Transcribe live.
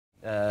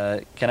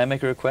Can I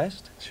make a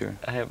request? Sure.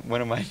 I have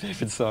one of my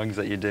favorite songs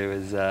that you do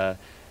is the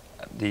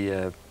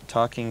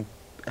talking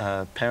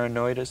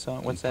paranoia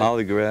song. What's that?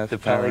 Polygraph. The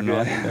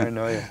Polygraph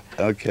Paranoia.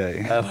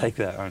 Okay. I like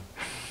that one.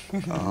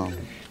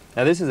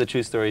 Now this is a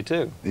true story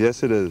too.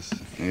 Yes, it is.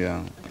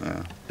 Yeah.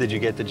 Did you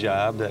get the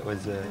job that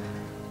was?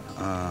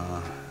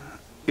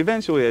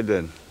 Eventually, I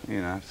did.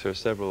 You know, after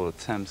several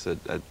attempts at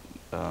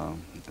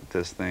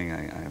this thing,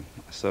 I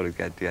sort of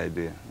got the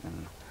idea.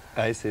 And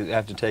I see.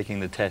 After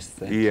taking the test,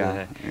 that,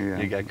 yeah.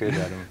 You got good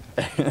at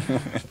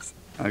them.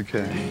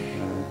 Okay.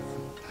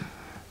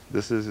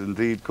 This is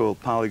indeed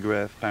called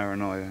Polygraph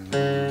Paranoia.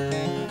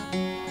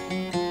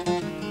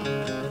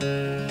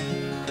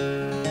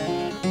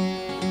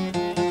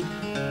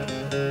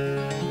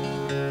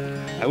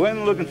 I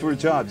went looking for a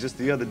job just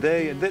the other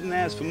day. I didn't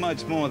ask for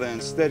much more than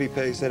steady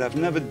pay. Said I've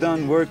never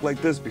done work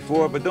like this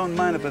before, but don't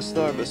mind if I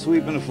start by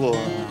sweeping the floor.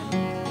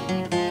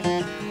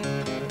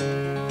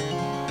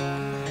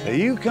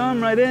 You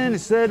come right in, he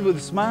said with a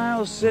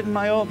smile. Sit in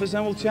my office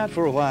and we'll chat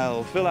for a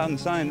while. Fill out and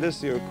sign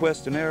this here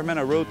questionnaire. Man,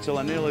 I wrote till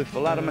I nearly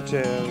fell out of my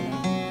chair.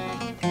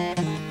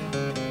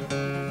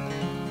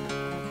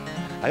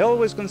 I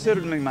always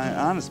considered me my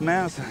honest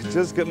man, so I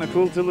just kept my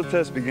cool till the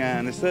test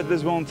began. They said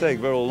this won't take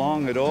very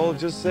long at all.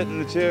 Just sit in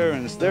the chair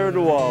and stare at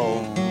the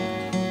wall.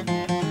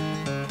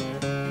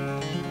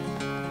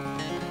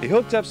 He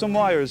hooked up some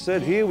wires,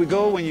 said, here we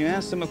go. When you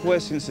ask them a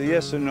question, say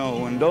yes or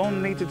no. And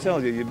don't need to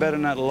tell you, you better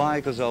not lie,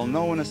 'cause I'll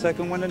know in a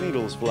second when the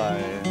needles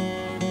fly.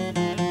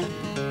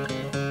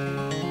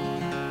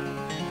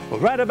 Well,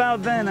 right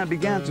about then, I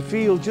began to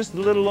feel just a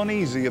little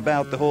uneasy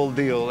about the whole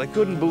deal. I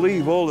couldn't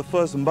believe all the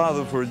fuss and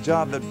bother for a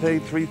job that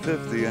paid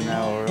 $3.50 an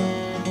hour.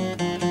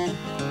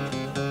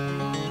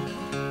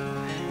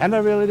 And I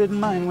really didn't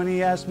mind when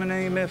he asked my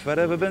name, if I'd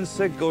ever been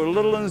sick or a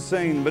little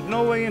insane. But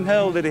no way in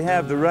hell did he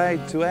have the right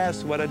to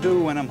ask what I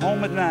do when I'm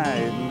home at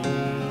night.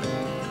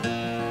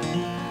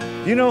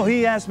 You know,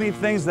 he asked me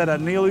things that I'd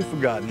nearly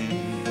forgotten.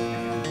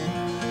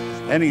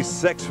 Any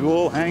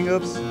sexual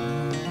hang-ups?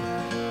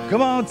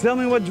 Come on, tell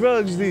me, what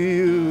drugs do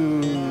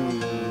you use?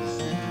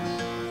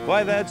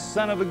 Why, that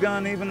son of a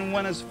gun even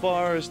went as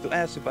far as to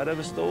ask if I'd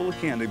ever stole a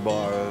candy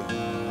bar.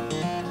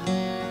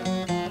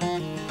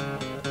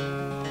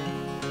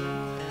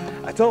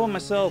 I told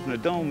myself, no,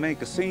 don't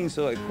make a scene,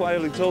 so I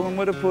quietly told him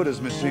where to put his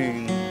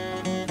machine.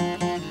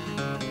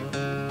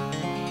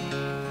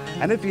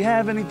 And if you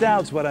have any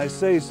doubts what I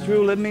say is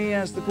true, let me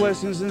ask the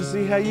questions and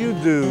see how you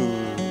do.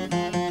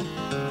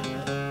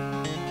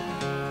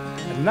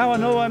 And now I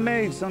know I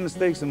made some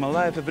mistakes in my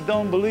life. If you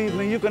don't believe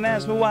me, you can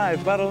ask my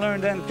wife. I'd have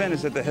learned and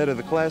finished at the head of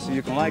the class, so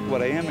you can like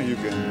what I am or you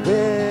can.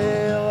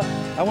 Well,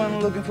 I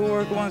went looking for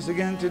work once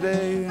again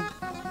today.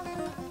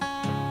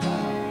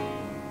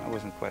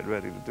 Quite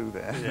ready to do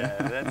that.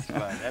 Yeah, that's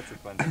fun. That's a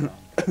fun song.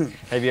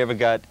 Have you ever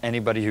got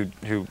anybody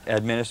who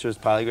administers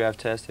polygraph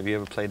tests? Have you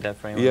ever played that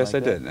for anyone? Yes,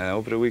 like I did.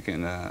 Over the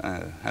weekend,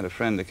 I had a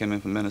friend that came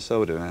in from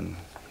Minnesota, and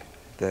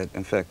that,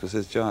 in fact, was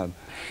his job.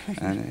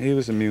 And he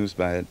was amused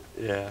by it.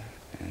 Yeah.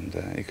 And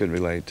he could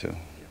relate too.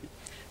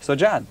 So,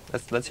 John,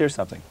 let's hear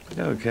something.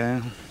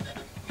 Okay.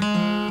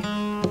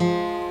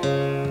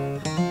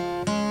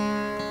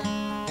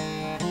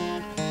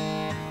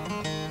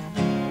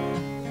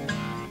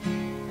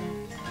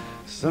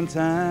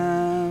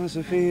 Sometimes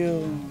I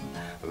feel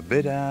a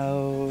bit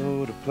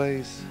out of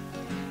place.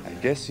 I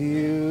guess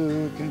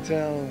you can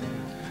tell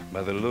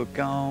by the look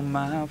on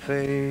my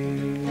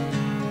face.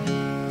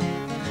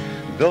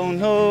 Don't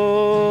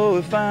know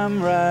if I'm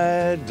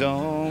right,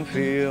 don't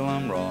feel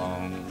I'm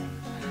wrong.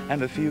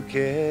 And if you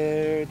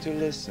care to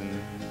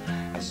listen,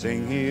 I'll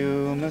sing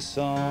you my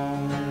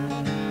song.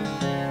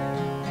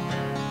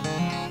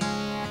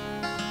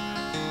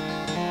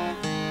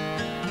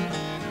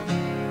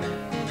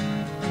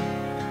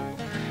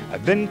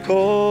 I've been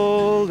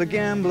called a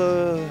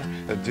gambler,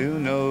 a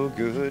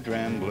do-no-good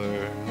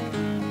rambler.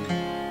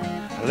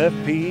 I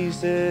left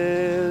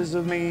pieces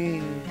of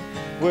me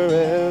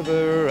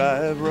wherever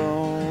I've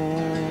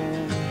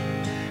roamed.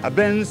 I've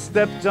been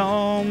stepped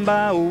on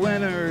by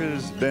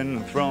winners,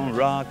 been thrown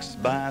rocks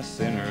by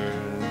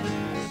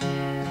sinners.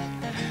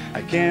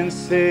 I can't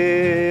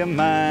say I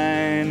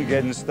mind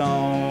getting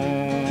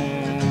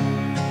stoned,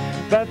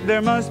 but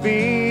there must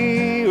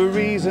be a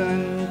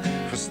reason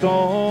for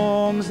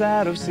storms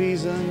out of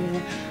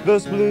season,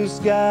 those blue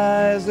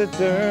skies that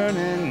turn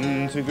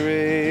into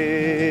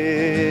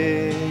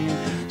gray.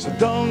 So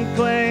don't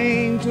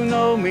claim to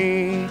know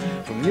me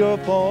from your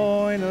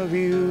point of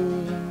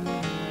view.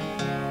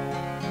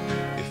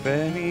 If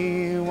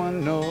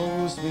anyone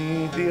knows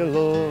me, dear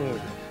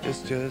Lord,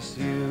 it's just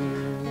you.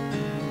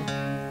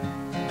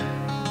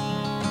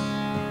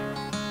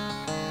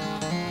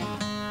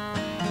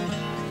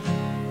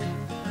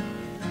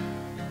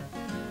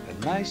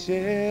 My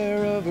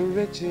share of the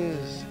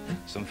riches,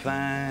 some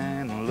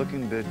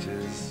fine-looking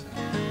bitches.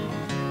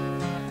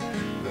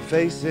 The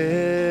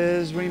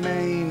faces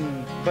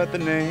remain, but the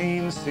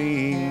names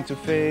seem to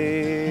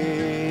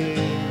fade.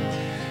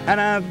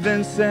 And I've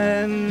been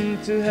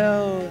sent to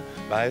hell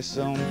by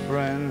some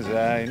friends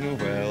I knew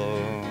well.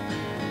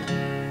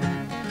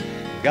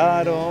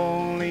 God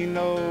only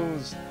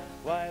knows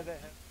why the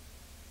hell.